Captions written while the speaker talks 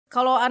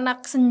kalau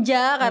anak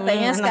senja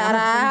katanya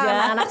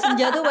sekarang anak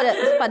senja tuh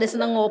pada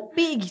seneng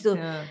ngopi gitu.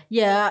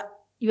 Ya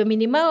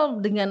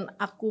minimal dengan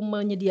aku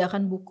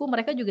menyediakan buku,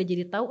 mereka juga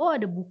jadi tahu oh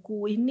ada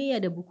buku ini,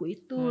 ada buku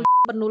itu.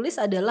 Penulis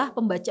adalah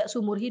pembaca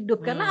seumur hidup.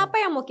 Karena apa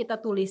yang mau kita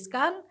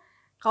tuliskan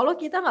kalau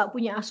kita nggak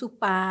punya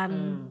asupan.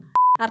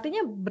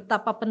 Artinya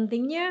betapa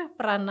pentingnya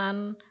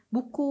peranan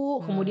buku,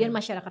 kemudian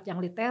masyarakat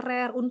yang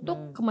literer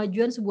untuk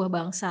kemajuan sebuah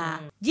bangsa.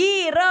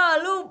 Jiro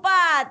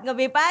lupa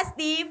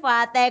ngopipasti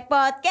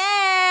FATHTECH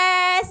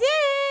Yeay.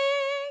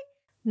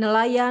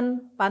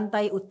 Nelayan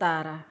pantai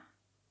utara.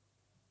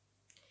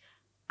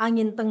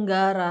 Angin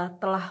tenggara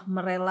telah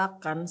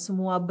merelakan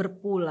semua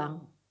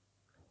berpulang.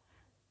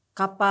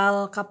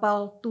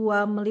 Kapal-kapal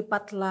tua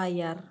melipat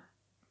layar,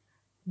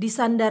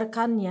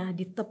 disandarkannya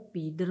di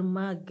tepi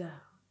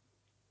dermaga.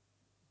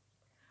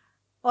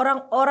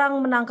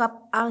 Orang-orang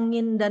menangkap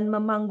angin dan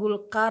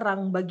memanggul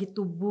karang bagi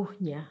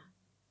tubuhnya.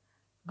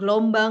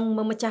 Gelombang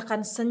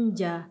memecahkan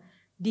senja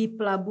di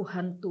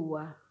pelabuhan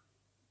tua.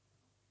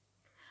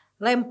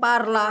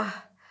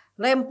 Lemparlah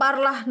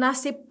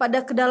nasib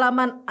pada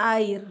kedalaman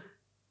air.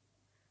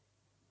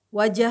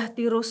 Wajah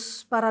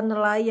tirus para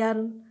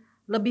nelayan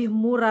lebih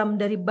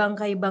muram dari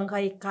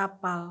bangkai-bangkai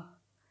kapal.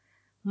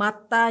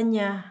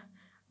 Matanya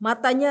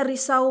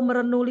risau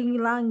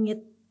merenulingi langit,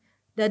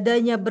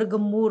 dadanya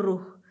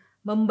bergemuruh,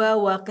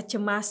 membawa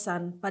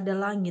kecemasan pada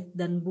langit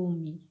dan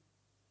bumi.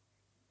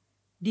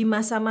 Di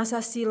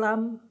masa-masa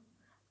silam,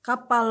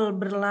 kapal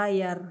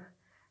berlayar,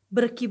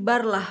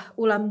 berkibarlah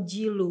ulam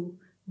jilu,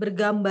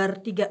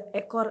 bergambar 3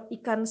 ekor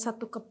ikan 1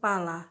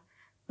 kepala,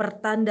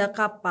 pertanda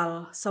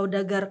kapal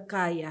saudagar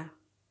kaya.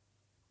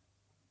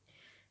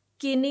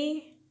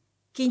 Kini,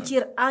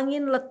 kincir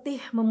angin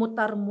letih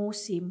memutar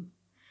musim,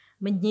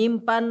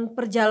 menyimpan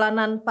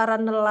perjalanan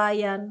para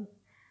nelayan,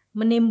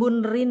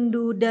 menimbun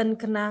rindu dan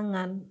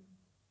kenangan.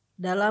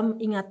 Dalam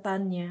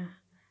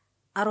ingatannya,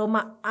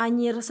 aroma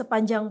anyir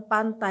sepanjang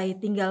pantai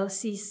tinggal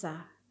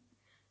sisa.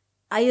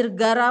 Air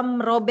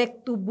garam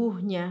merobek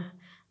tubuhnya,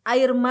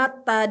 air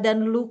mata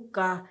dan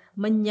luka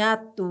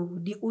menyatu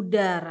di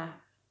udara.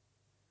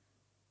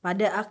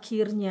 Pada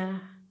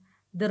akhirnya,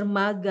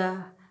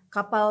 dermaga,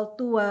 kapal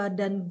tua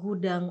dan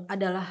gudang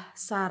adalah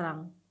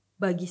sarang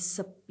bagi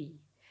sepi.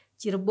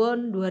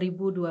 Cirebon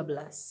 2012.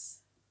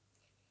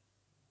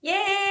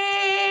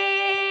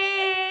 Yeay,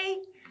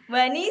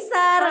 Mbak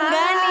NISSA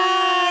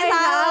Rengganis.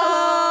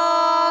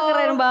 Halo,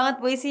 keren banget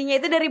puisinya.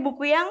 Itu dari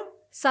buku yang?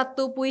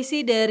 Satu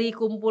puisi dari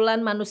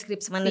kumpulan manuskrip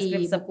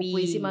sepi. Buku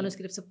puisi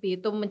manuskrip sepi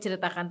itu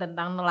menceritakan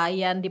tentang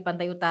nelayan di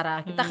pantai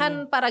utara. Kita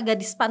kan para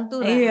gadis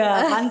Pantura.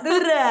 Iya,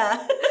 Pantura.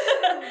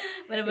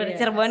 Bener-bener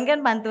Cirebon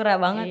kan Pantura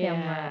banget ya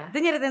Mbak. Itu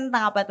nyeritain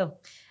tentang apa tuh?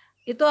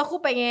 Itu aku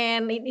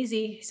pengen ini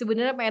sih,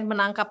 sebenarnya pengen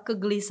menangkap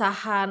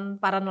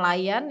kegelisahan para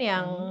nelayan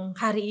yang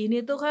hari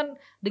ini tuh kan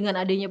dengan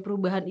adanya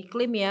perubahan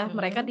iklim ya,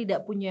 mereka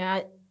tidak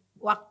punya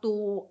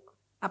waktu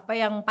apa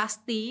yang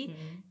pasti,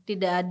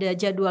 tidak ada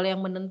jadwal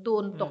yang menentu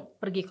untuk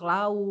pergi ke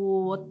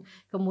laut,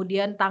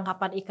 kemudian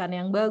tangkapan ikan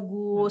yang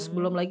bagus,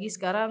 belum lagi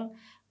sekarang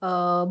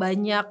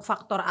banyak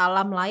faktor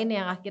alam lain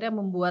yang akhirnya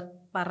membuat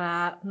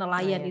para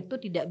nelayan itu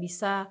tidak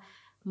bisa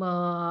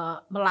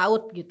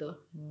melaut gitu.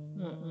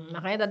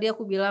 Makanya tadi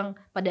aku bilang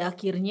pada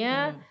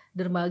akhirnya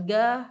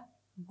dermaga,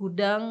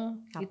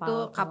 gudang,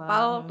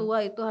 kapal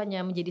tua itu hanya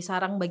menjadi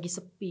sarang bagi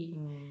sepi.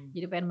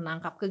 Jadi pengen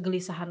menangkap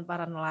kegelisahan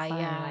para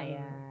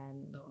nelayan.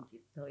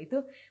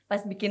 Itu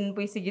pas bikin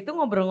puisi gitu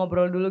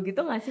ngobrol-ngobrol dulu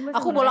gitu gak sih Mas?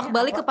 Aku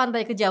bolak-balik ke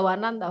pantai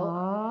Kejawanan tau.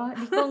 Oh,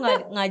 ini kok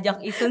ngajak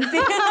Isun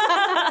sih?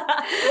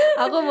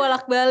 Aku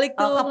bolak-balik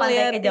tuh ke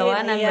pantai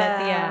Kejawanan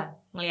berarti ya.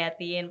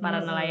 Ngeliatin para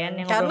nelayan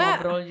yang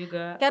ngobrol-ngobrol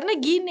juga. Karena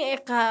gini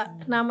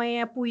Eka,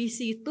 namanya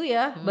puisi itu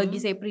ya,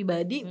 bagi saya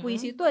pribadi,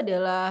 puisi itu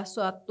adalah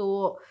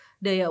suatu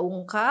daya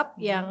ungkap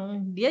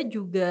yang dia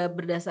juga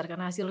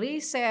berdasarkan hasil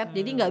riset.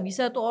 Jadi nggak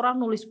bisa tuh orang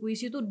nulis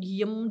puisi tuh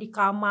diem di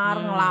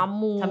kamar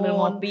ngelamun sambil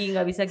ngopi,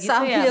 nggak bisa gitu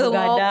sambil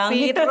begadang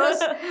ngopi terus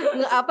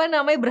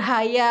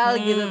berhayal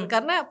gitu.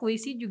 Karena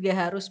puisi juga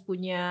harus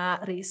punya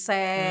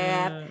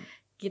riset.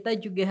 Kita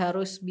juga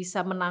harus bisa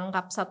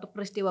menangkap satu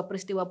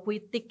peristiwa-peristiwa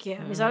puitik ya.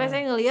 Misalnya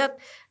saya ngelihat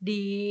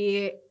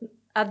di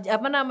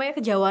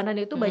Kejawanan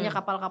itu banyak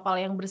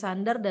kapal-kapal yang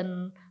bersandar,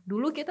 dan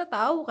dulu kita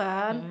tahu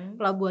kan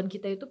pelabuhan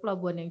kita itu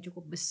pelabuhan yang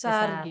cukup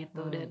besar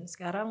gitu, dan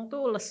sekarang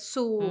tuh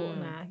lesu.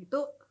 Nah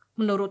itu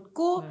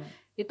menurutku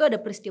itu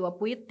ada peristiwa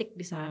puitik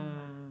di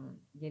sana.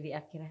 Jadi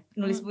akhirnya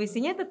nulis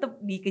puisinya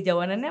tetap di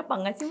Kejawanannya apa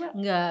enggak sih Mbak?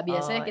 Enggak,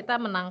 biasanya kita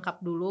menangkap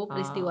dulu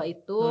peristiwa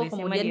itu,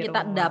 kemudian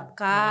kita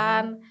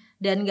endapkan,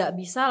 dan nggak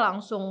bisa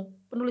langsung.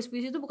 Penulis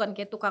puisi itu bukan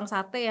kayak tukang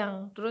sate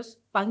yang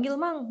terus panggil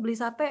Mang beli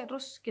sate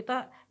terus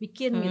kita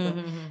bikin gitu.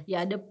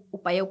 Ya ada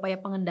upaya-upaya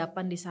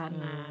pengendapan di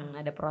sana.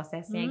 Ada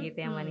prosesnya gitu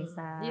ya Mbak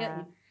NISSA. Iya.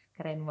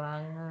 Keren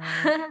banget.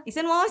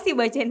 Isun mau sih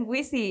bacain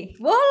puisi.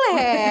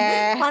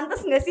 Boleh.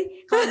 Pantes nggak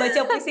sih kalau baca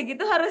puisi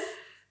gitu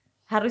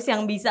harus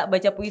yang bisa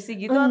baca puisi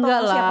gitu?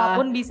 Enggak atau lah.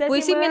 Siapapun bisa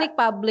puisi sih Mbak? Milik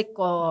publik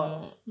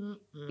kok.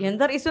 Ya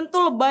ntar Isun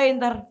tuh lebay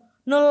ntar.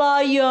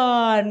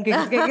 nelayan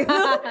kayak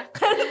gitu.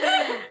 Kan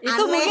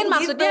itu mungkin gitu.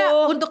 maksudnya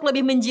untuk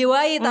lebih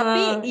menjiwai,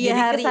 tapi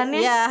ya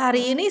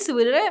hari ini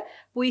sebenarnya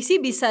puisi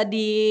bisa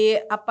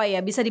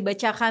bisa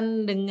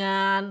dibacakan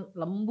dengan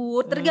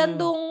lembut,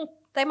 tergantung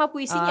tema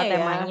puisinya ya.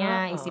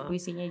 Temanya, isi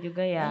puisinya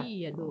juga ya.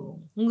 Iya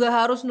dong. Nggak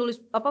harus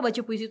nulis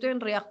baca puisi itu yang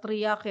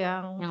teriak-teriak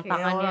yang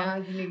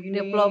tangannya gini-gini.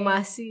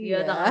 Diplomasi.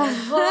 Iya, ya. tangannya.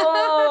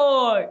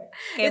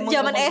 Kayak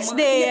zaman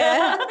SD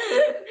ya.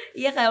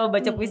 Iya, kalau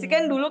baca puisi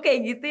kan dulu kayak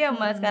gitu ya,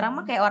 Mas. Sekarang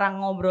mah kayak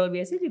orang ngobrol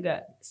biasa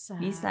juga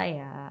bisa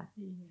ya.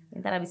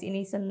 Ntar abis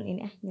ini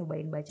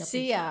nyobain baca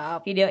puisi.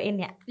 Siap.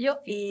 Videoin ya. Yuk.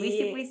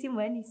 Puisi-puisi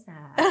Mbak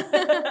Nissa.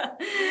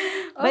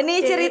 Mbak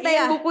Nissa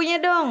ceritain bukunya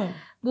dong.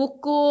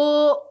 Buku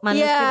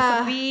manuskrip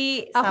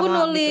sepi. Aku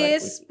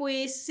nulis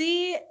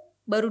puisi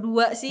baru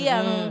 2 sih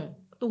yang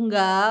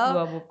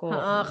tunggal. 2 buku.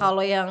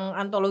 Kalau yang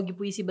antologi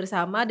puisi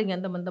bersama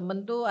dengan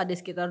teman-teman tuh ada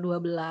sekitar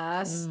 12.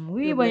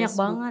 Wih, banyak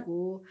banget.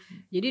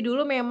 Jadi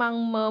dulu memang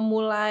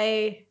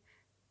memulai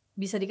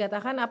bisa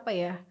dikatakan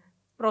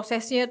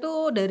prosesnya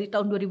tuh dari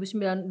tahun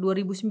 2009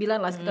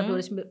 lah, sekitar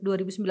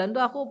 2009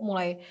 tuh aku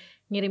mulai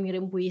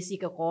ngirim-ngirim puisi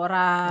ke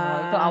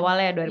koran. Itu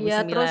awalnya 2009.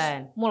 Ya, terus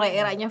mulai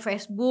eranya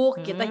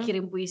Facebook, kita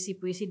kirim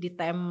puisi-puisi di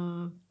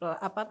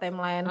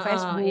timeline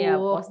Facebook, iya,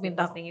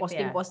 minta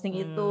posting-posting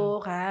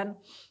itu kan.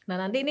 Nah,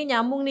 nanti ini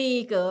nyambung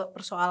nih ke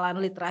persoalan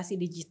literasi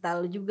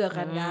digital juga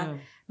kan.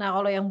 Nah,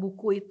 kalau yang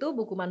buku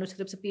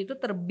manuskrip sepi itu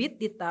terbit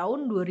di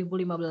tahun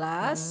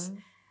 2015.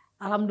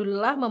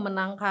 Alhamdulillah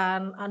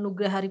memenangkan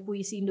Anugerah Hari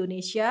Puisi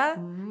Indonesia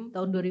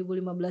tahun 2015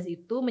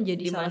 itu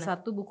menjadi salah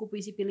satu buku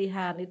puisi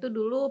pilihan. Itu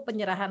dulu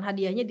penyerahan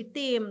hadiahnya di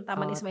tim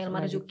Taman Ismail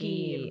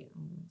Marzuki.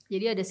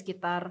 Jadi ada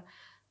sekitar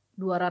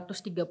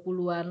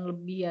 230-an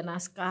lebih ya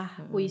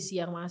naskah puisi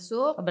yang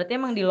masuk.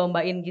 Berarti emang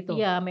dilombain gitu?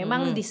 Iya,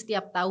 memang di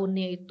setiap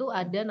tahunnya itu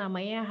ada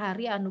namanya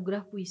Hari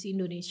Anugerah Puisi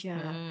Indonesia.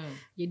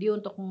 Jadi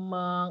untuk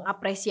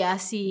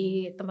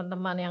mengapresiasi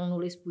teman-teman yang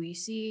nulis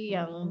puisi,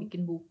 yang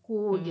bikin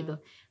buku gitu,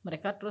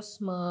 mereka terus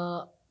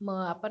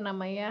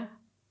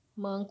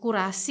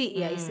mengkurasi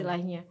ya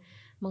istilahnya,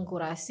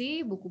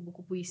 mengkurasi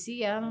buku-buku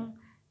puisi yang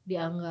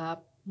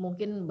dianggap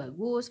mungkin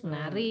bagus,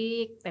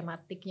 menarik,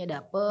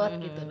 tematiknya dapet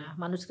gitu. Nah,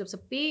 manuskrip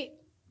sepi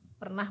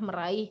pernah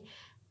meraih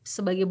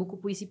sebagai buku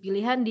puisi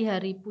pilihan di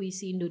Hari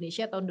Puisi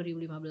Indonesia tahun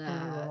 2015.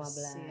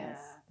 Ya.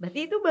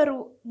 Berarti itu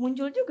baru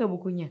muncul juga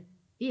bukunya?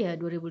 Iya,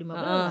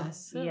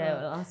 2015.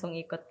 Iya,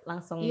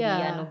 langsung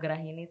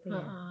dianugerahin itu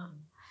ya.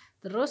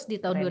 Terus di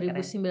tahun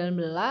 2019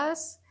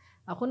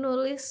 aku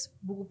nulis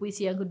buku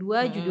puisi yang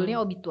kedua,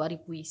 judulnya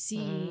Obituari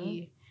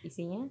Puisi.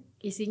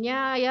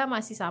 Isinya ya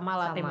masih sama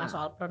lah, tema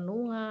soal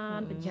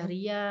perenungan,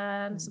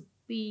 pencarian,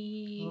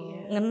 sepi,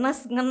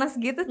 ngenes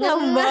gitu,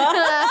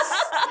 ngebahas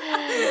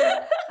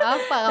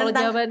apa kalau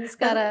zaman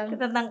sekarang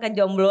tentang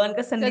kejombloan,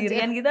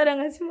 kesendirian gitu ada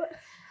nggak sih, Mbak?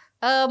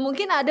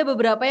 Mungkin ada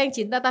beberapa yang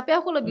cinta, tapi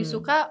aku lebih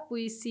suka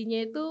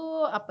puisinya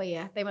itu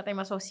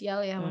tema-tema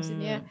sosial ya,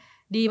 maksudnya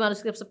di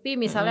manuskrip sepi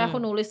misalnya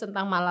aku nulis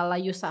tentang Malala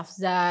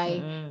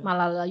Yousafzai.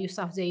 Malala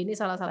Yousafzai ini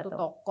salah satu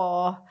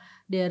tokoh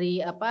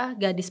dari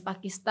gadis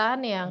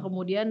Pakistan yang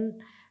kemudian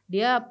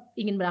dia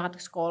ingin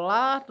berangkat ke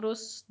sekolah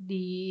terus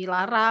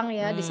dilarang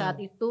ya di saat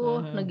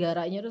itu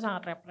negaranya itu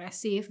sangat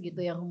represif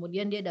gitu, yang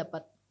kemudian dia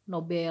dapat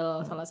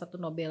Nobel, salah satu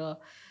Nobel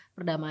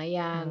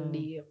perdamaian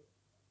di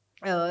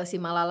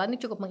si Malala ini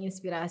cukup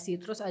menginspirasi.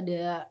 Terus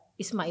ada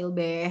Ismail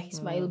Beh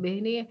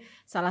ini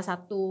salah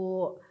satu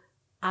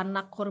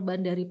anak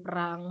korban dari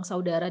perang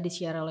saudara di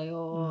Sierra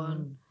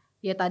Leone.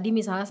 Ya tadi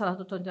misalnya salah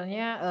satu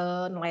contohnya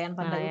nelayan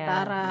pantai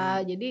utara.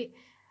 Jadi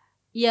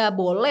ya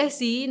boleh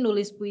sih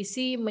nulis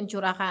puisi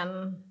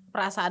mencurahkan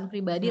perasaan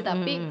pribadi,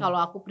 tapi kalau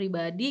aku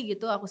pribadi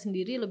gitu, aku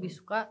sendiri lebih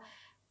suka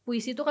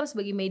puisi itu kan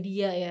sebagai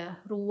media ya,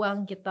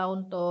 ruang kita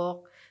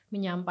untuk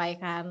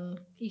menyampaikan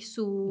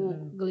isu,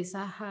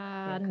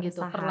 gelisahan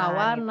gitu,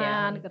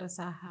 perlawanan, gitu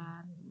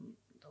keresahan.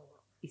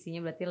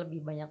 Isinya berarti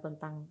lebih banyak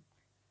tentang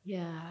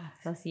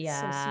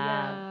sosial.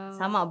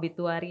 Sama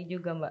obituari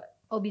juga,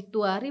 Mbak.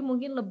 Obituari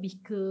mungkin lebih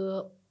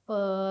ke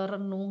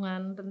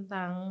perenungan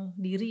tentang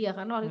diri ya,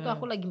 karena waktu itu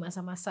aku lagi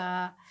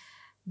masa-masa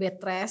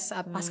bed rest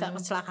pasca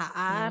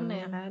kecelakaan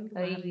ya kan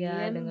kemarin.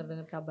 Iya, dengar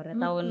kabarnya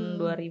tahun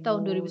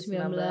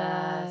 2019.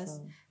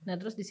 Nah,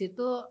 terus di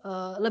situ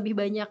lebih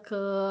banyak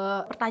ke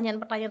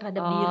pertanyaan-pertanyaan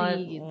terhadap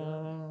diri gitu.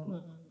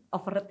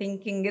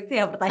 Overthinking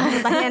gitu ya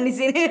pertanyaan-pertanyaan di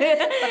sini.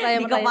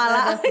 Pertanyaan di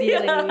kepala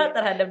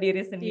terhadap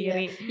diri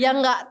sendiri. Yang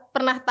nggak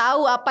pernah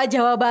tahu apa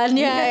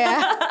jawabannya ya.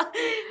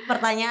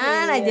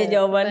 Pertanyaan aja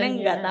jawabannya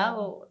nggak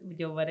tahu,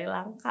 jawabannya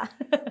langka.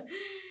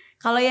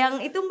 Kalau yang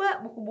itu,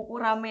 Mbak, buku-buku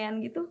ramean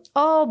gitu.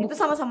 Itu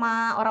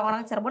sama-sama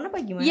orang-orang Cirebon apa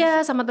gimana?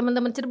 Iya, sama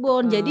teman-teman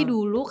Cirebon. Jadi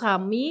dulu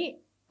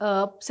kami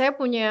saya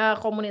punya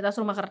komunitas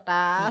rumah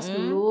kertas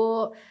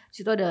dulu.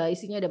 Situ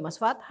isinya ada Mas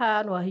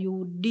Fathan,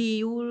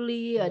 Wahyudi,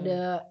 Yuli,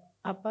 ada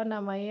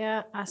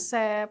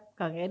Asep,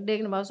 Kang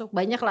Edeng masuk,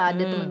 banyak lah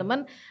ada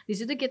teman-teman. Di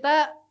situ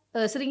kita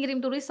sering kirim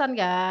tulisan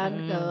kan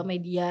ke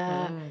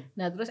media.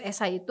 Nah terus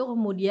esai itu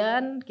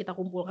kemudian kita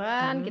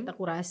kumpulkan, kita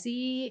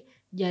kurasi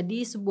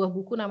jadi sebuah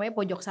buku namanya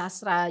Pojok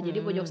Sastra.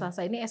 Jadi Pojok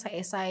Sastra ini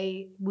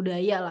esai-esai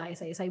budaya lah,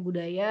 esai-esai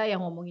budaya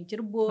yang ngomongin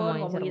Cirebon,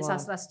 ngomongin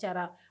sastra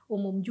secara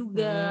umum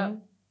juga.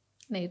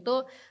 Nah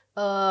itu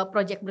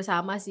project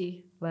bersama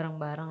sih,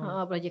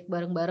 bareng-bareng. Project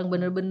bareng-bareng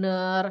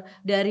bener-bener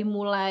dari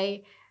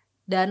mulai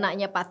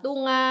dananya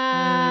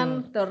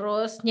patungan,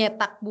 terus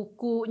nyetak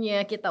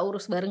bukunya kita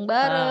urus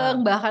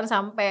bareng-bareng, bahkan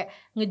sampai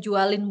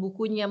ngejualin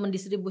bukunya,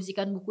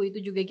 mendistribusikan buku itu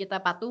juga kita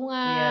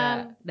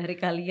patungan. Dari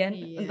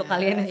kalian untuk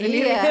kalian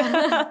sendiri.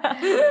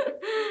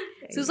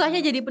 Susahnya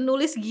jadi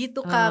penulis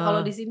gitu Kak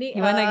kalau di sini.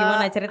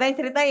 Gimana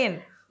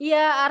ceritain.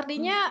 Iya,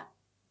 artinya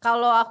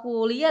kalau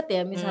aku lihat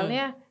ya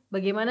misalnya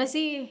bagaimana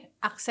sih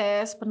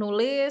akses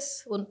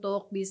penulis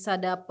untuk bisa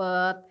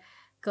dapat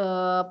ke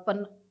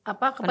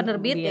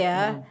penerbit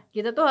ya.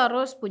 Kita tuh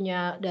harus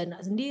punya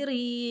dana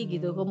sendiri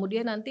gitu.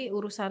 Kemudian nanti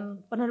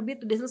urusan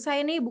penerbit udah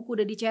selesai nih,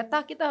 buku udah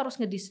dicetak, kita harus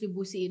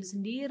ngedistribusiin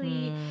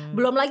sendiri.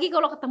 Belum lagi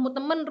kalau ketemu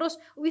temen terus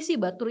wih sih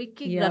batur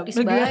iki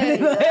gratis bae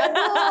gitu.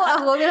 Aduh,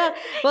 aku bilang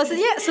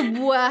maksudnya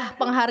sebuah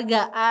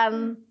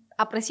penghargaan,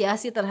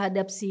 apresiasi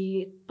terhadap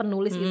si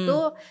penulis itu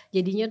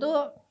jadinya tuh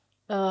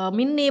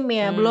minim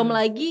ya. Belum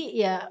lagi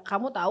ya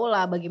kamu tahu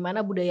lah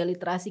bagaimana budaya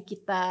literasi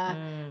kita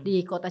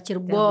di kota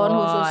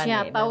Cirebon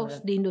khususnya atau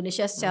di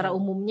Indonesia secara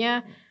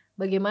umumnya,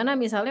 bagaimana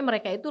misalnya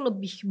mereka itu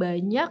lebih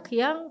banyak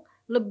yang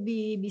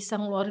lebih bisa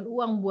ngeluarin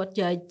uang buat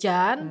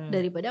jajan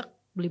daripada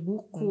beli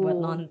buku, buat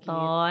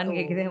nonton gitu.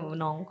 Kayak gitu ya,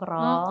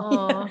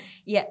 nongkrong.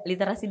 Iya,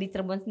 literasi di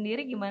Cirebon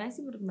sendiri gimana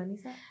sih menurut Mbak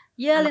Nissa?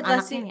 Ya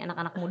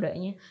anak-anak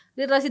mudanya.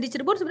 Literasi di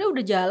Cirebon sebenarnya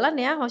udah jalan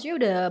ya, maksudnya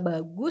udah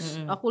bagus.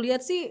 Aku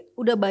lihat sih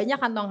udah banyak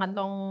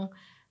kantong-kantong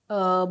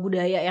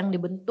budaya yang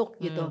dibentuk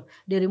gitu.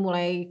 Dari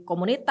mulai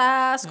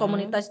komunitas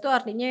itu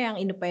artinya yang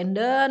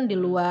independen di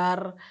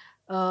luar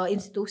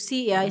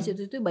institusi ya,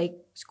 institusi itu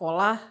baik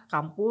sekolah,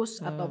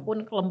 kampus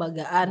ataupun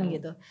kelembagaan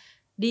gitu.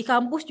 Di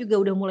kampus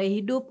juga udah mulai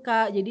hidup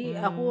Kak. Jadi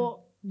aku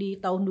di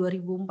tahun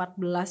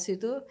 2014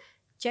 itu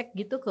cek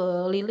gitu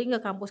keliling ke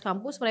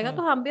kampus-kampus, mereka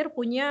tuh hampir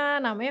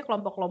punya namanya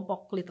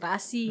kelompok-kelompok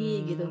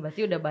literasi gitu.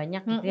 Berarti udah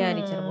banyak gitu ya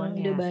di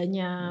Cirebon ya. Udah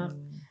banyak.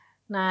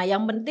 Nah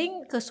yang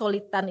penting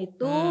kesulitan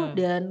itu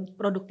dan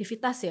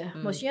produktivitas ya.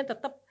 Maksudnya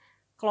tetap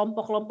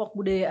kelompok-kelompok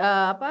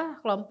budaya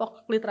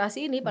kelompok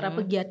literasi ini para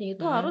pegiatnya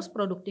itu harus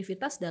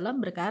produktivitas dalam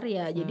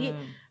berkarya. Jadi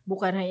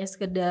bukan hanya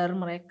sekedar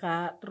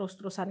mereka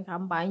terus-terusan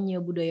kampanye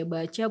budaya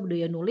baca,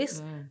 budaya nulis,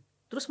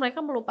 terus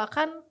mereka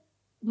melupakan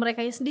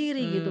merekanya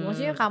sendiri gitu.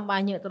 Maksudnya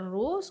kampanye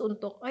terus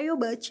untuk ayo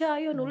baca,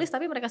 ayo nulis,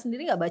 tapi mereka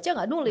sendiri nggak baca,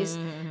 nggak nulis.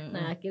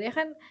 Nah akhirnya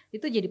kan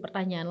itu jadi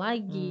pertanyaan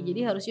lagi.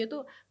 Jadi harusnya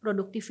tuh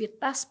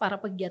produktivitas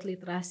para pegiat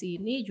literasi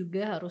ini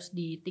juga harus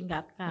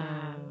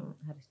ditingkatkan.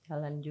 Harus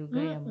jalan juga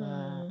ya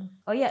Mbak.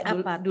 Oh iya,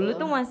 dulu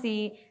tuh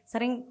masih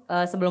sering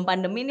sebelum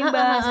pandemi nih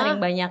Mbak,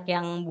 sering banyak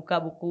yang buka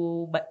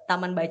buku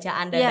taman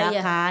bacaan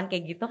dadakan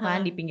kayak gitu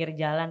kan di pinggir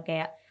jalan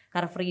kayak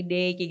Car Free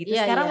Day kayak gitu.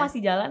 Sekarang masih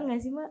jalan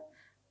nggak sih Mbak?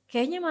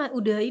 Kayaknya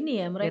udah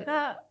ini ya,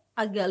 mereka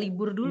agak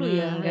libur dulu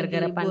ya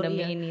gara-gara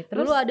pandemi ini.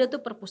 Terus dulu ada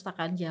tuh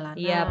perpustakaan jalanan.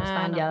 Iya,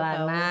 perpustakaan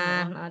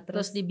jalanan.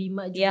 Terus di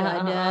Bima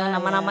juga ada.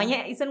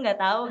 Nama-namanya Isun nggak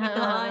tahu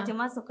gitu.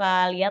 Cuma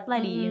suka lihat lah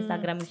di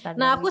Instagram.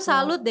 Nah, aku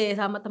salut deh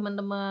sama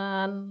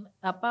teman-teman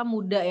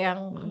muda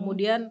yang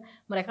kemudian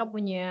mereka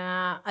punya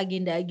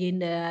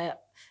agenda-agenda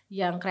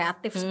yang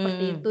kreatif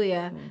seperti itu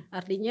ya.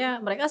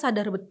 Artinya mereka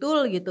sadar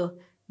betul gitu.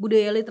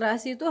 Budaya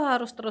literasi itu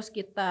harus terus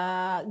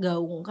kita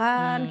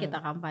gaungkan, kita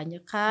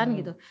kampanyekan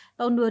gitu.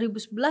 Tahun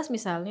 2011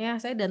 misalnya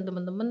saya dan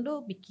teman-teman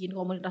tuh bikin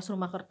komunitas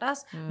rumah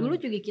kertas. Dulu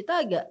juga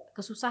kita agak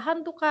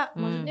kesusahan tuh Kak.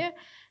 Maksudnya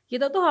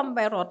kita tuh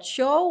sampai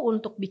roadshow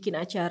untuk bikin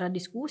acara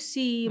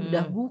diskusi,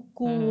 bedah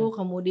buku,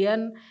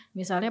 kemudian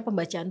misalnya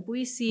pembacaan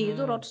puisi,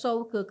 itu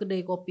roadshow ke kedai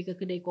kopi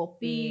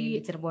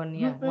di Cirebon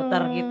ya,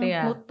 muter gitu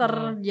ya.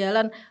 Muter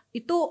jalan.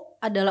 Itu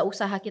adalah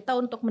usaha kita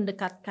untuk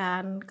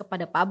mendekatkan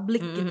kepada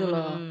publik gitu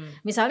loh.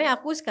 Misalnya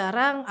aku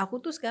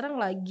tuh sekarang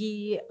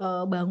lagi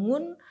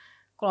bangun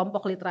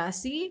kelompok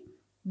literasi.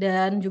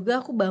 Dan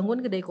juga aku bangun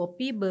kedai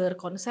kopi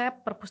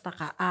berkonsep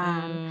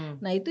perpustakaan.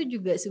 Nah itu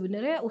juga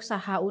sebenarnya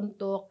usaha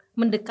untuk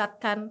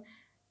mendekatkan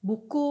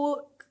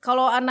buku.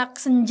 Kalau anak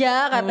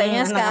senja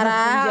katanya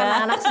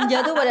sekarang anak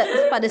senja tuh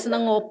pada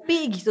seneng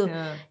ngopi gitu.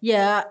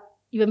 Ya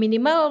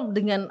minimal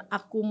dengan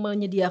aku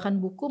menyediakan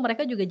buku,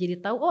 mereka juga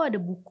jadi tahu oh ada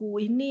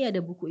buku ini,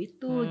 ada buku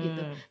itu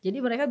gitu. Jadi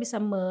mereka bisa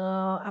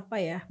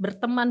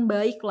berteman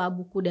baik lah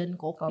buku dan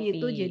kopi.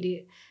 Itu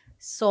jadi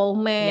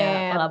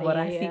soulmate,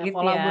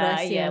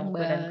 kolaborasi yang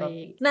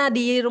baik. Nah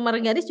di Rumah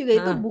Rengganis juga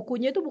itu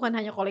bukunya itu bukan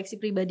hanya koleksi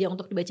pribadi yang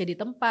untuk dibaca di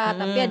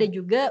tempat, tapi ada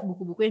juga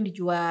buku-buku yang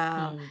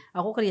dijual.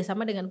 Aku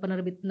kerjasama dengan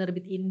penerbit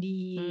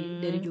indie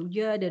dari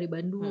Jogja, dari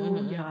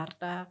Bandung,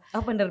 Jakarta.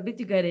 Oh penerbit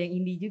juga ada yang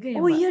indie juga ya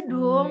Mbak? Oh iya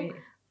dong.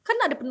 Kan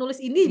ada penulis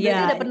indie,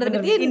 berarti ada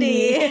penerbit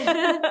indie.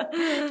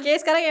 Kayak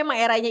sekarang emang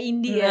eranya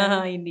indie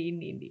ya.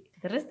 Indie.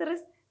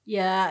 Terus?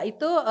 Ya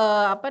itu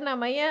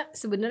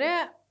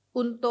sebenarnya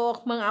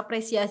untuk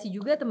mengapresiasi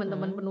juga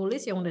teman-teman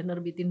penulis yang udah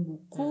nerbitin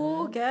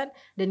buku kan,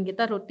 dan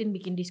kita rutin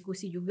bikin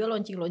diskusi juga,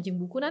 launching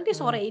buku. Nanti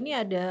sore ini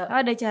ada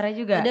cara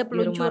juga, ada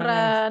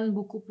peluncuran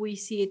buku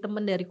puisi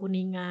temen dari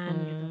Kuningan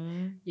gitu.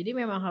 Jadi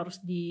memang harus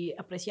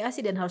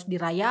diapresiasi dan harus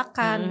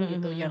dirayakan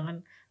gitu.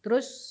 Jangan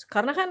terus,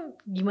 karena kan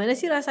gimana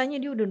sih rasanya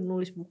dia udah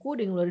nulis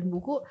buku, dia ngeluarin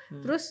buku,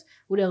 terus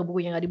udah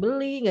bukunya nggak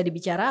dibeli, nggak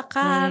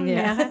dibicarakan,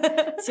 ya kan?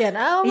 Sian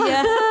amat.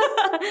 Iya.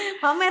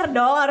 Pamer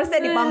dong,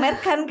 harusnya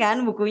dipamerkan kan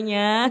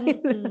bukunya.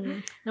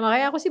 Nah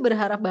makanya aku sih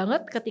berharap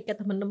banget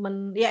ketika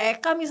temen-temen ya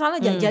Eka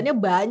misalnya jajannya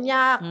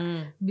banyak,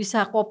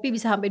 bisa kopi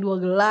bisa sampai 2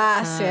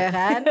 gelas ya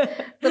kan.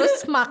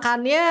 Terus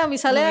makannya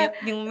misalnya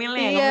ngemil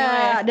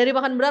dari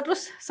makan berat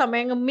terus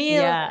sampai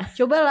ngemil.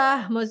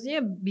 Cobalah, maksudnya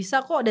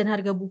bisa kok, dan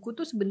harga buku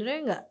tuh sebenarnya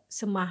nggak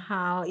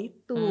semahal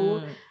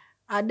itu.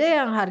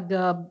 Ada yang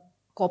harga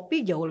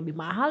kopi jauh lebih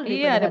mahal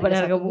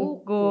daripada harga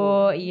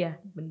buku. Iya,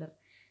 bener.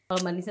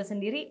 Kalau Mbak Nissa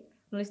sendiri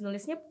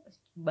nulis-nulisnya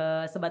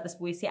sebatas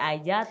puisi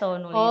aja atau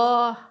nulis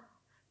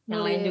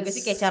yang lain juga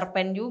sih, kayak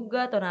cerpen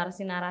juga atau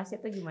narasi-narasi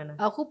atau gimana?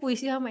 Aku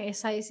puisi sama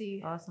esai sih.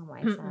 Oh, sama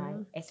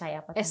esai. Esai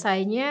apa?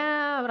 Esainya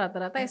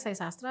rata-rata esai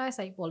sastra,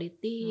 esai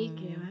politik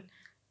ya kan.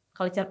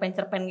 Kalau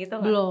cerpen-cerpen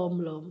gitu gak?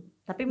 Belum.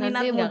 Tapi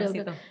minat nggak ke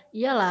situ?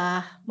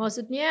 Iyalah,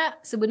 maksudnya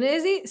sebenarnya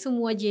sih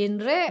semua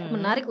genre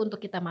menarik untuk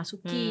kita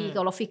masuki.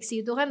 Kalau fiksi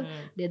itu kan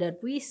dia ada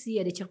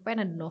puisi, ada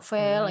cerpen, ada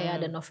novel, ya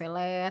ada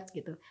novelet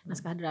gitu,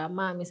 naskah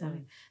drama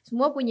misalnya.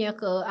 Semua punya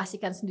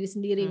keasikan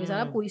sendiri-sendiri.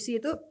 Misalnya puisi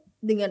itu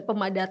dengan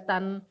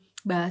pemadatan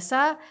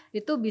bahasa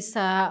itu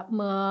bisa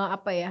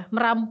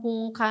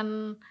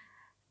merampungkan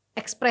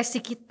ekspresi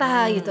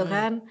kita gitu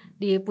kan.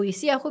 Di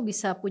puisi aku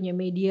bisa punya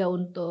media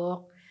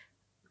untuk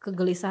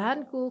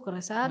kegelisahanku,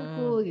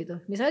 keresahanku gitu.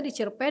 Misalnya di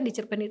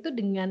cerpen itu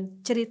dengan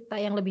cerita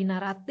yang lebih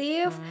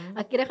naratif,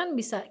 akhirnya kan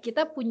bisa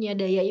kita punya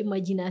daya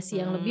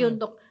imajinasi yang lebih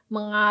untuk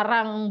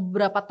mengarang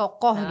beberapa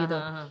tokoh gitu.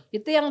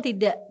 Itu yang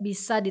tidak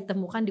bisa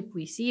ditemukan di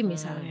puisi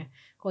misalnya.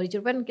 Kalau di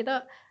cerpen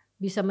kita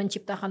bisa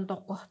menciptakan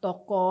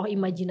tokoh-tokoh,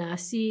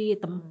 imajinasi,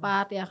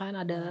 tempat ya kan,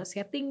 ada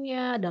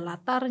settingnya, ada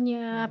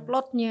latarnya,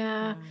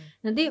 plotnya.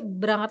 Nanti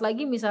berangkat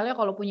lagi misalnya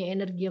kalau punya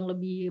energi yang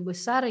lebih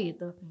besar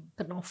gitu,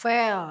 ke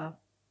novel.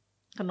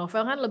 Ke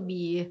novel kan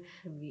lebih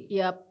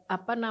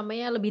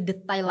lebih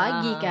detail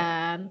lagi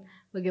kan.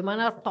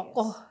 Bagaimana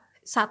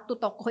satu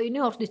tokoh ini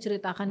harus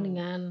diceritakan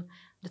dengan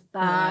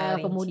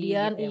detail,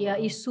 kemudian gitu ya,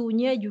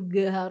 isunya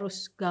juga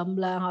harus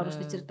gamblang, harus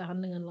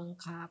diceritakan dengan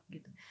lengkap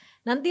gitu.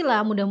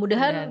 Nantilah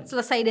mudah-mudahan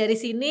selesai dari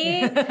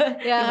sini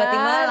ya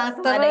tiba-tiba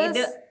langsung ada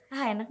ide,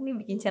 enak nih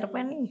bikin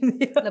cerpen nih.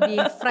 Lebih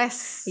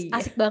fresh,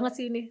 asik banget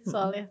sih ini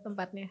soalnya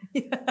tempatnya.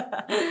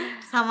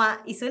 Sama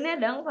isunya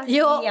dong pasti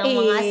yang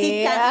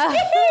mengasihkan.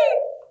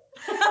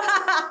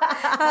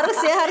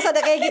 harus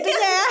ada kayak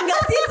gitunya ya.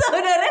 Enggak sih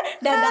sebenarnya,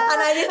 dadakan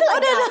aja tuh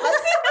apa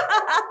sih?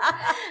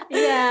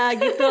 Iya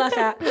gitulah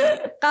Kak.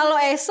 Kalau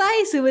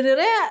esai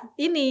sebenarnya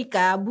ini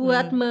Kak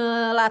buat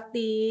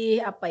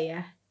melatih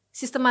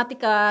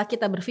sistematika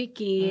kita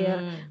berpikir.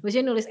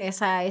 Biasanya nulis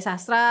esai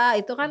sastra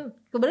itu kan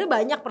sebenarnya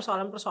banyak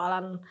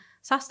persoalan-persoalan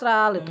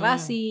sastra,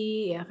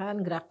 literasi, ya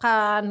kan,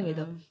 gerakan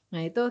gitu.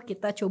 Nah itu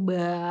kita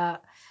coba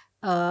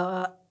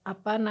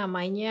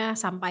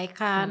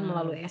sampaikan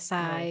melalui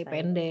esai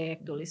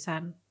pendek,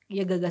 tulisan,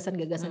 ya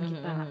gagasan-gagasan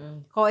kita.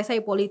 Kalau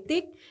esai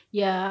politik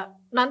ya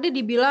nanti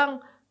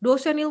dibilang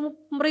dosen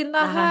ilmu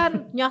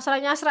pemerintahan,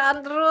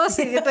 nyasar-nyasraan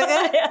terus gitu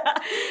kan.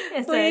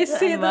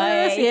 Puisi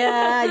terus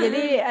ya.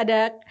 Jadi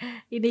ada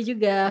ini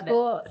juga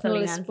aku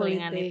nulis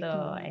politik itu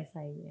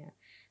esainya.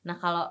 Nah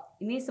kalau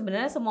ini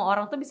sebenarnya semua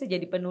orang tuh bisa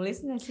jadi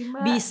penulis gak sih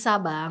Mbak? Bisa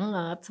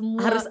banget.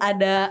 Harus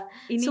ada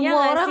ininya.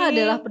 Semua orang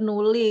adalah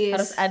penulis.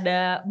 Harus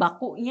ada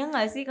bakunya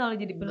gak sih kalau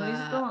jadi penulis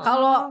tuh?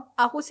 Kalau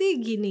aku sih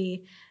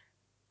gini,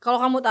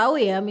 kalau kamu tahu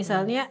ya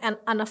misalnya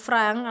Anne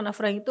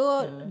Frank itu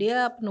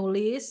dia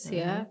penulis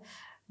ya.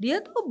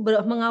 Dia tuh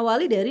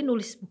mengawali dari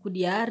nulis buku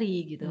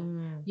diari gitu.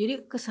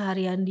 Jadi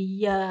keseharian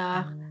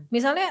dia.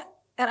 Misalnya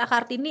R.A.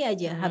 Kartini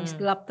aja habis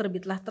gelap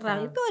terbitlah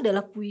terang itu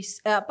adalah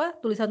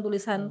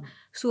tulisan-tulisan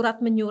surat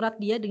menyurat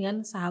dia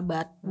dengan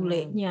sahabat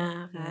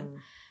bulenya kan.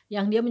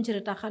 Yang dia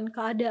menceritakan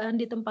keadaan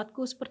di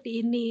tempatku seperti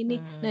ini.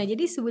 Nah,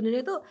 jadi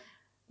sebenarnya tuh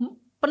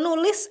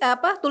penulis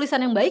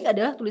tulisan yang baik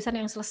adalah tulisan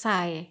yang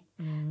selesai.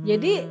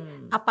 Jadi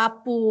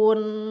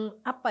apapun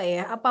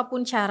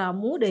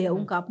caramu, daya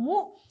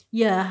ungkapmu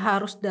ya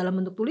harus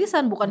dalam bentuk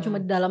tulisan, bukan cuma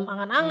dalam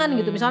angan-angan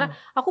gitu. Misalnya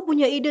aku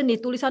punya ide nih,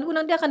 tulisanku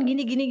nanti akan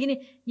gini.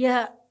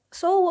 Ya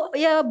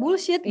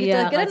bullshit gitu,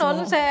 akhirnya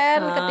nonsen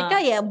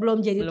ketika ya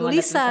belum jadi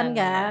tulisan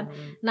kan.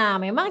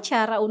 Nah memang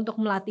cara untuk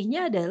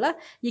melatihnya adalah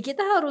ya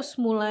kita harus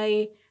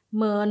mulai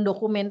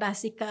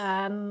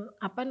mendokumentasikan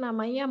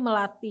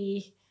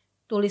melatih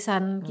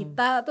tulisan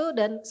kita tuh.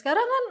 Dan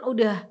sekarang kan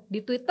udah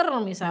di Twitter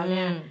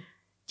misalnya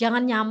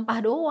jangan nyampah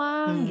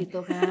doang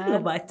gitu kan.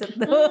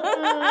 Ngebacot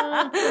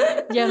doang.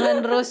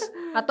 Jangan terus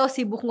atau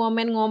sibuk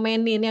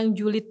ngomenin yang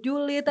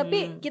julid-julid.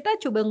 Tapi kita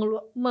coba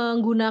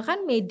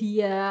menggunakan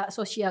media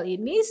sosial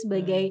ini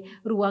sebagai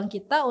ruang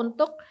kita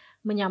untuk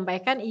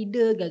menyampaikan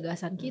ide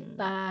gagasan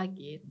kita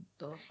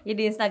gitu. Ya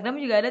di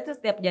Instagram juga ada tuh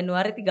setiap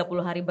Januari 30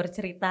 hari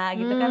bercerita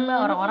gitu kan Mbak,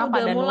 orang-orang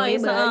pada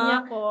nulis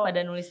banyak kok.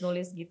 Pada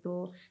nulis-nulis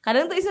gitu.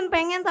 Kadang tuh Isun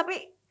pengen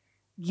tapi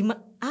gimana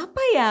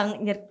apa yang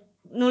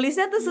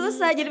nulisnya tuh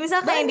susah. Jadi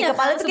misalnya kayak di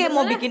kepala tuh kayak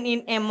mau bikin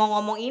mau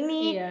ngomong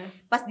ini,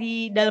 pas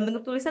di dalam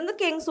bentuk tulisan tuh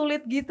kayak yang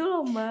sulit gitu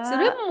loh Mbak.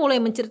 Sebenarnya mulai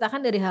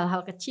menceritakan dari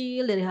hal-hal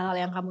kecil, dari hal-hal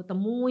yang kamu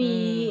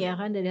temui, ya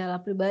kan, dari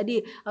hal-hal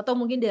pribadi, atau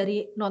mungkin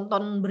dari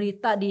nonton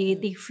berita di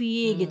TV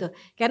gitu.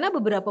 Karena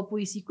beberapa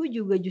puisiku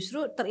juga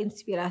justru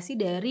terinspirasi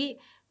dari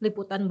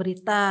liputan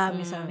berita,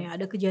 misalnya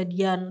ada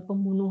kejadian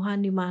pembunuhan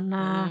di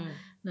mana.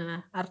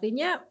 Nah,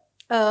 artinya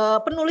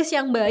penulis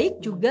yang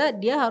baik juga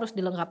dia harus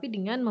dilengkapi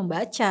dengan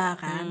membaca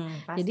kan.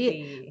 Jadi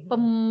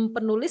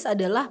penulis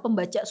adalah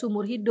pembaca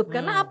seumur hidup.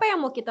 Karena apa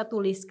yang mau kita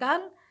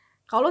tuliskan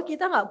kalau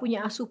kita nggak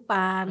punya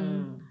asupan.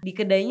 Di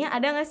kedainya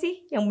ada nggak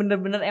sih yang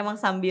bener-bener emang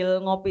sambil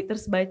ngopi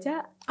terus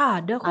baca?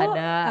 Ada kok,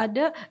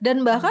 ada.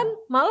 Dan bahkan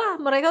malah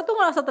mereka tuh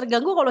ngerasa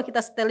terganggu kalau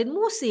kita setelin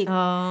musik.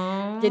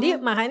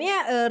 Jadi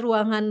makanya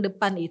ruangan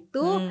depan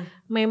itu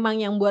memang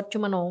yang buat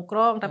cuma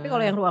nongkrong. Tapi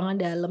kalau yang ruangan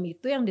dalam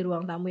itu, yang di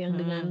ruang tamu yang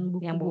dengan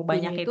buku-buku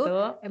banyak itu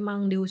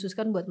emang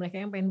dikhususkan buat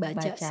mereka yang pengen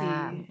baca. sih.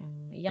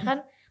 Iya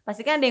kan?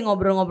 Pasti kan ada yang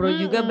ngobrol-ngobrol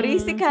juga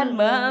berisik kan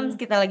Mbak.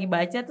 Kita lagi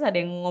baca terus ada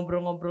yang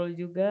ngobrol-ngobrol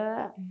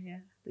juga.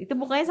 Itu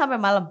bukanya sampai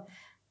malam?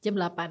 Jam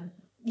 8.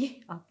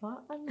 Ih,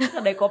 apaan?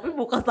 Kedai kopi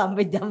buka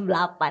sampai jam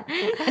 8.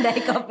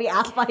 Kedai kopi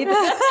apa itu?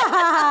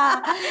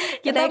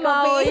 Kita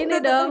mau ini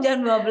dong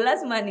jam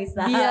 12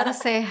 Manisa. Biar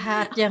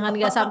sehat, jangan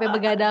gak sampai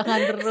begadangan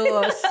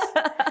terus.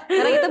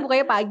 Karena kita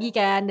bukanya pagi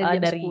kan,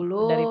 dari jam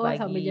 10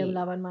 sampai jam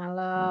 8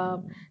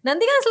 malam.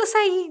 Nanti kan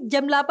selesai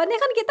jam 8-nya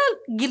kan kita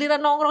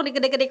giliran nongkrong di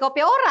kedai-kedai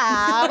kopi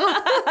orang.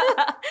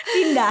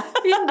 Pindah.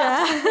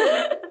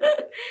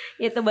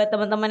 Itu buat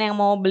teman-teman yang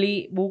mau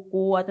beli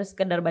buku atau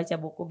sekedar baca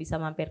buku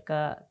bisa mampir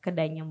ke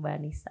kedainya Mbak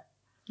Nissa.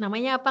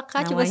 Namanya apa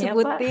Kak? Coba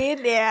sebutin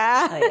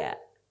ya. Oh ya.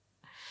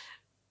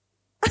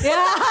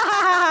 Ya.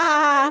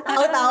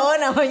 Tahu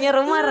namanya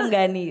Rumah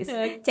Rengganis.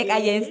 Cek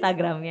aja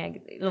Instagramnya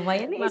gitu.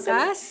 Lumayan nih.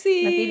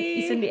 Makasih. Nanti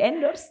Isun di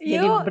endorse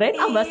jadi brand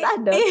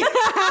ambassador.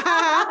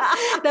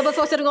 Dapat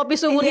voucher ngopi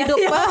seumur hidup.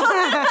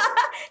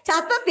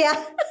 Catat ya.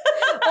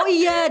 Oh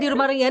iya, di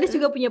Rumah Rengganis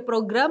juga punya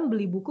program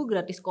beli buku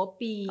gratis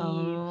kopi.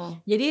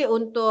 Jadi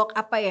untuk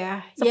apa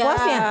ya?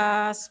 Sepuasnya?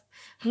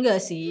 Enggak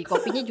sih,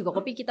 kopinya juga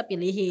kopi kita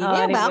pilihin.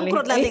 Ya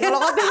bangkrut nanti kalau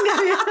kopi enggak.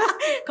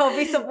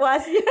 Kopi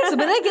sepuasnya.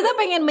 Sebenarnya kita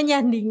pengen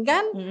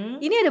menyandingkan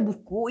ini ada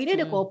buku, ini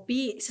ada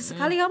kopi.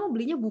 Sesekali kamu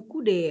belinya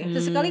buku deh.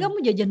 Sesekali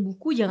kamu jajan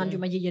buku, jangan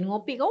cuma jajan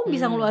ngopi. Kamu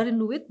bisa ngeluarin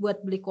duit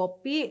buat beli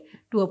kopi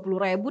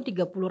 20.000,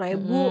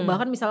 30.000.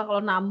 Bahkan misalnya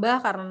kalau nambah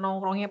karena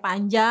nongkrongnya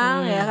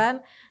panjang ya kan.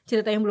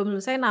 Cerita yang belum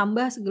selesai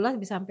nambah segelas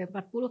bisa sampai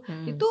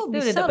 40. Itu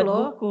bisa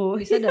loh. Buku.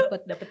 Bisa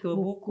dapat 2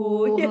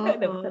 buku. Ya,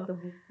 dapat 1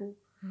 buku.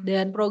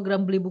 Dan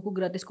program beli buku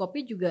gratis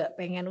kopi juga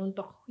pengen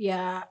untuk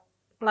ya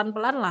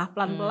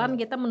pelan-pelan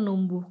kita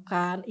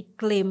menumbuhkan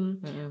iklim.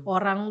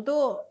 Orang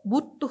tuh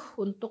butuh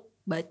untuk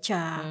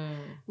baca,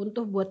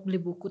 untuk buat beli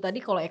buku.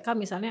 Tadi kalau Eka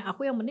misalnya,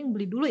 aku yang mending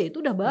beli dulu ya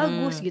itu udah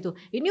bagus gitu.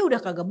 Ini udah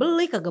kagak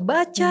beli, kagak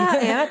baca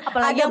ya.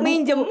 Apalagi ada yang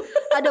minjem.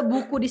 Ada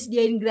buku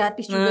disediain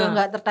gratis juga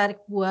nggak tertarik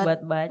buat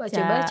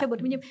baca,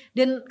 buat minjem.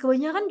 Dan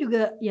kebanyakan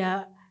juga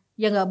ya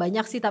nggak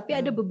banyak sih, tapi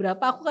ada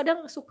beberapa aku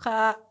kadang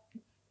suka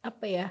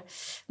apa ya,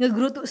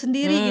 ngegerutu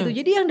sendiri gitu.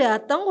 Jadi yang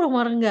datang ke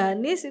Rumah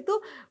Rengganis itu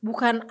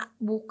bukan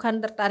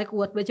tertarik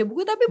buat baca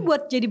buku, tapi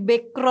buat jadi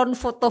background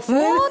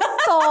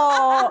foto-foto.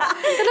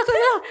 Karena aku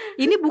bilang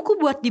ini buku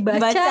buat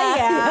dibaca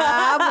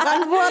ya, bukan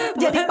buat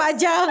jadi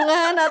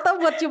pajangan atau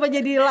buat cuma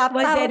jadi latar.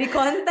 Buat jadi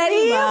konten.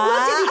 Iya,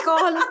 buat jadi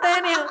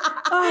konten yang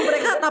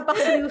mereka tampak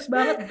serius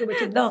banget gitu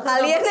baca. Tuh,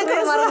 kalian yang ke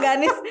Rumah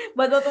Rengganis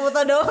buat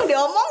foto-foto doang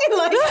diomongin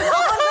loh.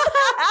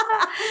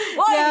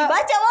 Woi,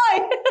 dibaca woi.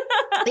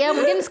 Ya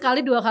mungkin sekali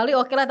 2 kali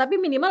oke lah,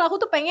 tapi minimal aku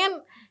tuh pengen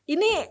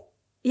ini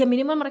ya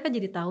minimal mereka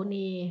jadi tahu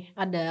nih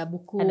ada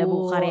buku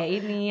karya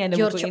ini, ada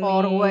George buku ini.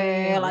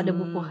 Orwell, ada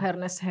buku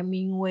Ernest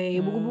Hemingway,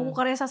 buku-buku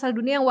karya sastra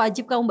dunia yang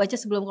wajib kamu baca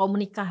sebelum kamu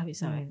menikah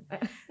misalnya.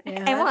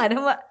 Ya. Emang ada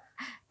Mbak?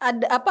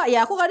 Ada apa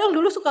ya, aku kadang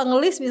dulu suka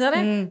ngelis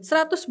misalnya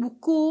 100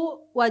 buku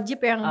wajib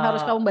yang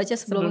harus kamu baca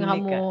sebelum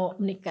kamu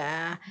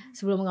menikah,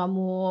 sebelum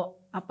kamu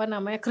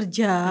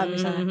kerja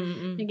misalnya.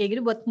 Yang kayak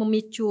gitu buat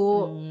memicu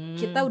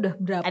kita udah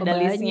berapa ada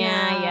banyak listnya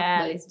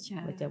ya,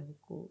 baca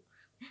buku.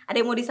 Ada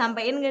yang mau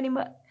disampaikan gak nih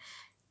Mbak?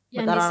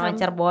 Buat orang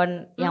Cirebon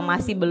yang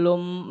masih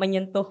belum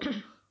menyentuh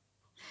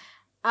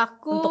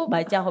untuk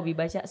baca, hobi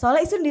baca.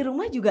 Soalnya Isun di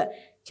rumah juga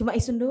cuma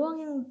Isun doang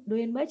yang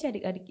doyan baca,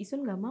 adik-adik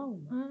Isun gak mau.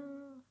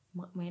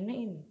 Mainnya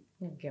ini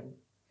nge-game.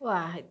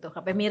 Wah itu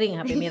HP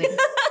miring.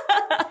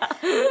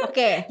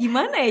 Oke.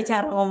 Gimana ya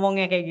cara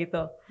ngomongnya kayak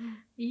gitu?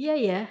 Iya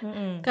ya,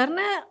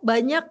 karena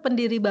banyak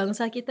pendiri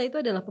bangsa kita itu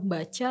adalah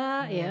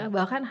pembaca ya.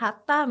 Bahkan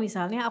Hatta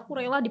misalnya, aku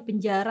rela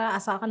dipenjara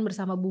asalkan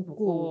bersama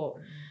buku.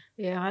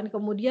 Ya kan,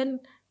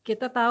 kemudian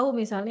kita tahu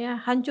misalnya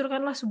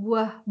hancurkanlah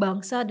sebuah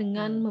bangsa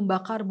dengan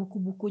membakar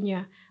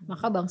buku-bukunya,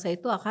 maka bangsa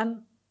itu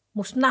akan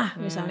musnah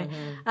misalnya.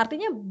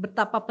 Artinya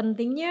betapa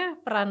pentingnya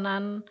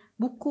peranan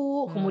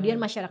buku, kemudian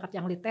masyarakat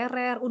yang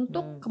literer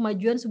untuk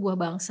kemajuan sebuah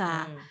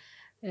bangsa.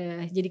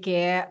 Jadi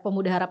kayak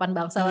pemuda harapan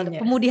bangsa,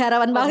 pemudi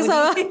harapan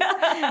bangsa.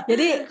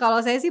 Jadi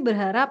kalau saya sih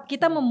berharap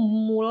kita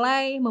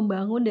memulai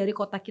membangun dari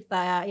kota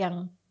kita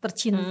yang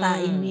tercinta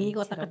ini,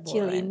 kota Cirebon,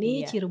 kecil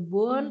ini,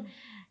 Cirebon.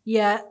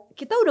 Ya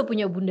kita udah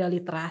punya Bunda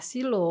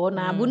Literasi loh.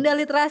 Nah Bunda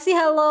Literasi,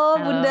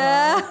 halo.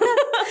 Bunda.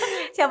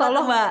 Siapa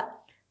tuh Mbak?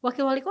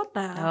 Wakil wali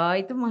kota. Oh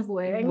itu Mas Bu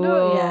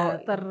Endo ya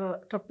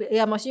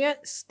ya maksudnya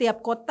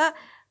setiap kota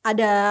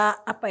ada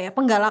apa ya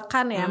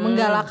penggalakan ya,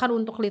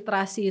 menggalakan untuk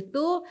literasi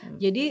itu.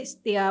 Jadi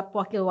setiap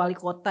wakil wali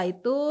kota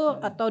itu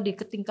atau di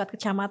tingkat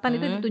kecamatan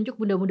itu ditunjuk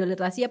bunda-bunda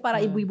literasi ya, para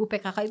ibu-ibu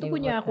PKK itu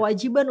punya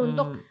kewajiban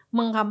untuk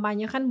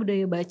mengkampanyekan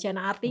budaya baca.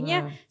 Nah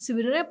artinya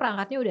sebenarnya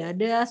perangkatnya udah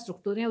ada,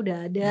 strukturnya udah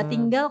ada,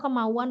 tinggal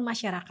kemauan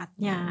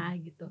masyarakatnya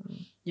gitu.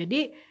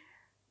 Jadi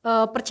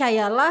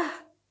percayalah,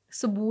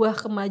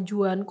 sebuah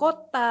kemajuan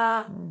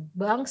kota,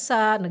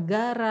 bangsa,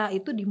 negara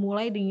itu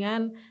dimulai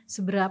dengan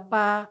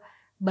seberapa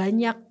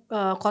banyak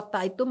kota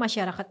itu,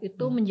 masyarakat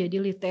itu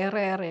menjadi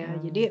literer ya.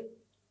 Jadi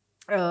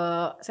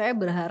saya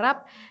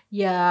berharap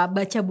ya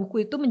baca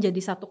buku itu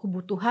menjadi satu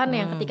kebutuhan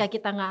yang ketika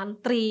kita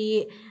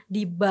ngantri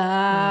di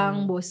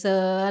bank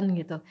bosen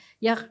gitu.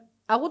 Ya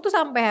aku tuh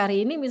sampai hari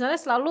ini misalnya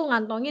selalu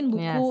ngantongin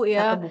buku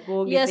satu buku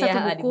gitu satu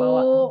buku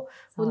dibawa.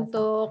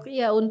 untuk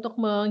untuk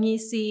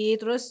mengisi,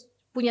 terus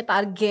punya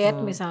target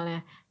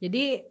misalnya.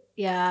 Jadi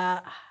ya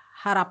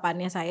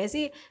harapannya saya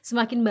sih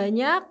semakin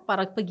banyak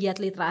para pegiat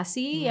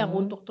literasi yang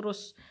untuk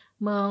terus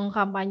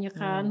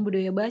mengkampanyekan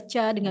budaya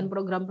baca dengan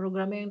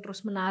program-program yang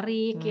terus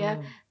menarik ya.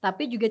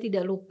 Tapi juga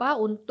tidak lupa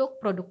untuk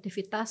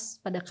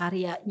produktivitas pada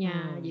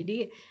karyanya.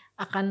 Jadi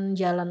akan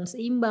jalan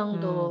seimbang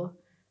tuh.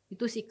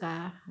 Itu sih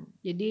Kak.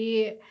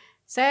 Jadi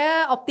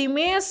saya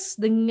optimis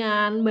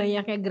dengan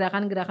banyaknya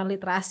gerakan-gerakan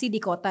literasi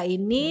di kota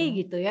ini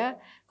gitu ya.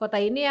 Kota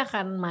ini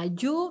akan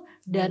maju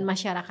dan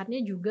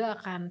masyarakatnya juga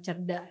akan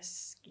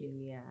cerdas.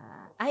 Iya.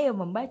 Ayo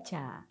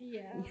membaca.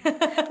 Iya.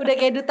 Udah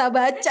kayak duta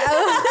baca.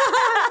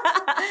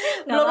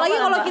 Belum lagi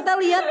kalau kita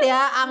lihat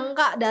ya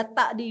angka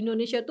data di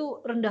Indonesia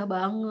tuh rendah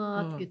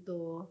banget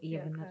gitu.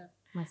 Iya benar.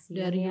 Masih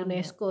dari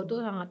UNESCO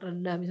tuh sangat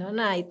rendah misalnya.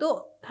 Nah itu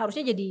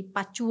harusnya jadi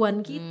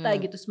pacuan kita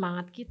gitu,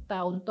 semangat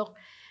kita untuk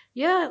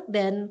ya,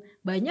 dan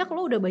banyak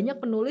loh, udah banyak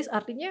penulis.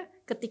 Artinya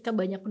ketika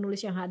banyak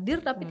penulis yang hadir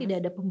tapi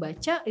tidak ada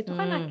pembaca, itu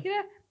kan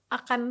akhirnya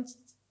akan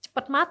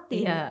cepat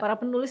mati. Para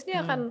penulis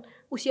ini akan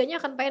usianya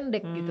akan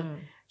pendek gitu.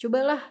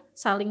 Cobalah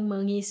saling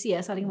mengisi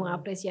ya, saling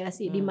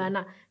mengapresiasi, di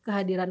mana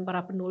kehadiran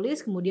para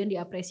penulis kemudian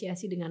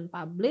diapresiasi dengan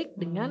publik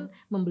dengan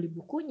membeli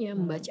bukunya,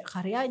 membaca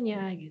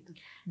karyanya gitu.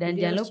 Dan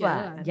jadi jangan lupa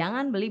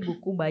jangan beli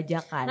buku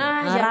bajakan.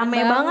 Nah,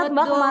 rame banget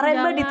Mbak kemarin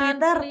Mbak di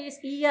Twitter. Please,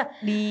 iya.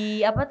 Di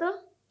apa tuh?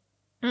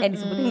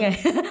 Disebutin nggak?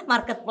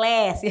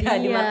 Marketplace ya,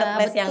 di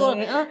marketplace betul.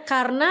 Yang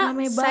karena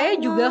saya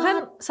juga kan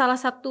salah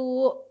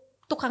satu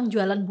tukang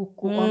jualan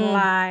buku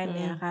online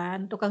ya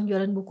kan, tukang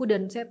jualan buku,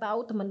 dan saya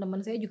tahu teman-teman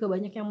saya juga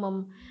banyak yang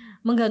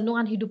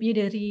menggantungkan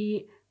hidupnya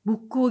dari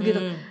buku gitu.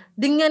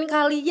 Dengan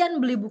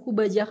kalian beli buku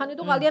bajakan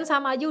itu kalian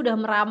sama aja udah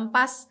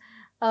merampas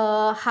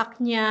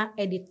haknya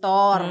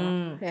editor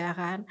ya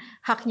kan,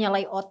 haknya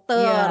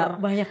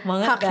layouter, banyak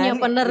banget haknya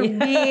kan?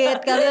 penerbit.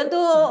 Kalian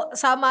tuh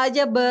sama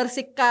aja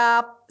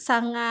bersikap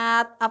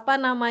sangat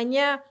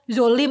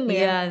zolim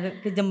ya.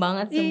 Iya, kejem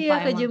banget sumpah. Iya,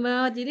 kejem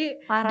banget. Jadi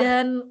parah.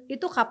 Dan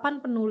itu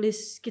kapan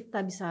penulis kita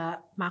bisa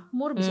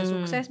makmur, bisa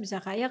sukses, bisa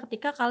kaya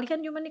ketika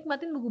kalian cuma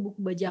nikmatin buku-buku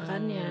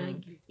bajakannya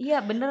gitu.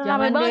 Iya, bener. Jangan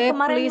ramai banget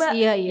kemarin Mbak.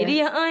 Iya. Jadi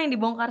yang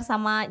dibongkar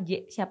sama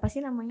siapa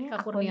sih namanya?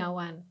 Kak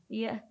Kurniawan.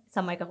 Iya,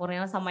 sama Eka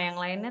Kurniawan sama yang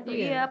lainnya tuh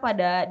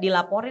pada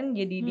dilaporin,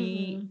 jadi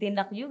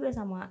ditindak juga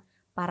sama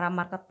para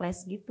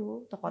marketplace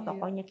gitu.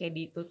 Toko-tokonya kayak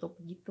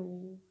ditutup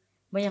gitu.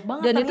 Banyak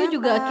banget. Dan itu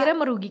juga akhirnya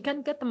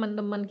merugikan ke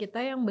teman-teman kita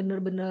yang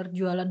benar-benar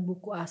jualan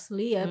buku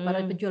asli ya.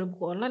 Para penjual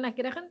buku online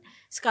akhirnya kan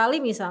sekali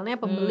misalnya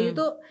pembeli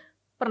itu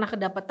pernah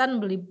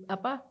kedapatan beli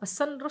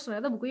pesan terus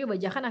ternyata bukunya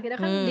bajakan, akhirnya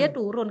kan dia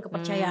turun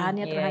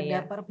kepercayaannya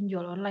terhadap para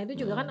penjual online.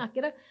 Itu juga kan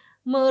akhirnya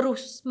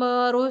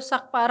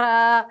merusak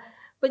para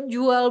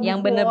penjual buku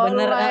yang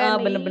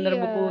bener-bener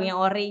buku yang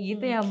ori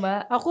gitu ya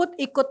Mbak. Aku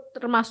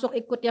termasuk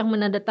ikut yang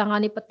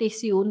menandatangani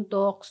petisi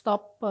untuk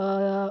stop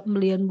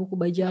pembelian buku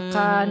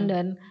bajakan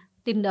dan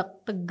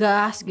tindak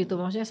tegas gitu,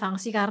 maksudnya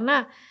sanksi,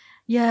 karena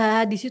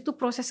ya di situ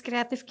proses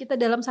kreatif kita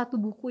dalam satu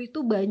buku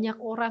itu banyak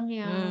orang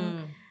yang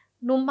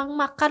numpang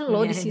makan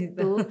loh di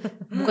situ.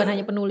 Bukan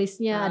hanya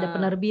penulisnya, ada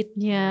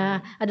penerbitnya,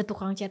 ada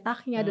tukang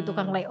cetaknya, ada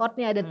tukang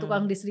layoutnya, ada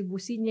tukang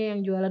distribusinya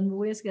yang jualan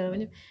bukunya segala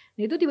macam.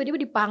 Nah itu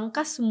tiba-tiba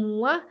dipangkas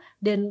semua,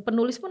 dan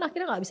penulis pun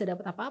akhirnya nggak bisa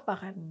dapat apa-apa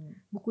kan.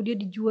 Buku dia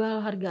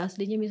dijual harga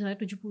aslinya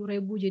misalnya 70.000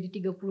 jadi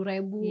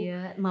 30.000.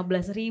 Iya,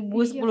 15.000,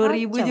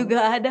 10.000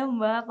 juga ada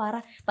Mbak,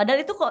 parah.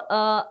 Padahal itu kok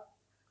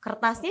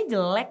kertasnya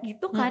jelek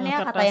gitu kan ya,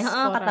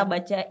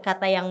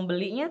 kata yang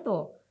belinya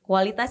tuh.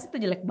 Kualitas itu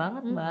jelek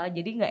banget Mbak,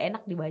 jadi nggak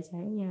enak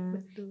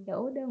dibacanya. Ya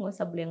udah nggak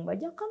usah beli yang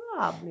bajakan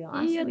lah, beli yang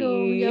asli. Iya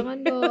dong, jangan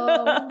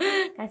dong.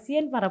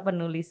 Kasian para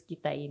penulis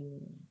kita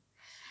ini.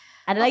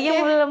 Ada lagi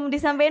yang belum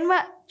disampaikan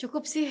Mbak?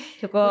 Cukup sih.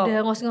 Cukup.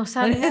 Udah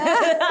ngos-ngosan ya.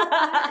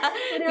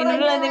 Minum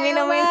dulu nanti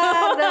minum.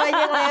 Udah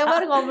banyak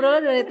lebar ngobrol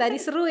dari tadi,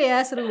 seru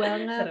ya, seru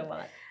banget. Seru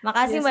banget.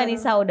 Makasih Mbak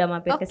Nissa udah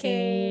mampir ke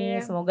sini.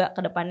 Semoga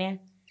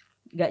kedepannya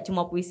gak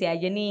cuma puisi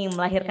aja nih,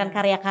 melahirkan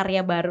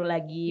karya-karya baru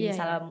lagi.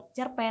 Misalnya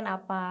cerpen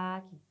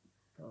apa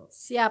gitu.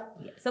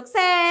 Siap.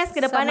 Sukses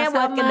kedepannya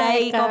buat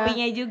kedai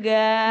kopinya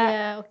juga.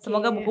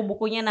 Semoga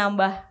buku-bukunya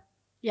nambah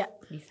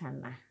di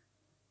sana.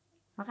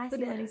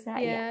 Makasih Mbak Nissa.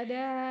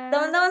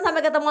 Teman-teman,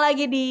 sampai ketemu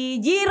lagi di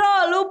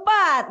Jiro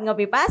Lupat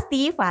Ngopi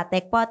Pasti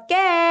Fathtech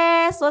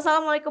Podcast.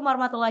 Wassalamualaikum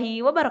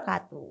warahmatullahi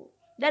wabarakatuh.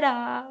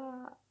 Dadah.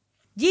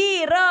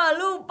 Jiro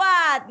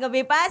Lupat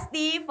Ngopi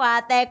Pasti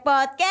Fathtech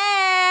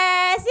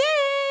Podcast.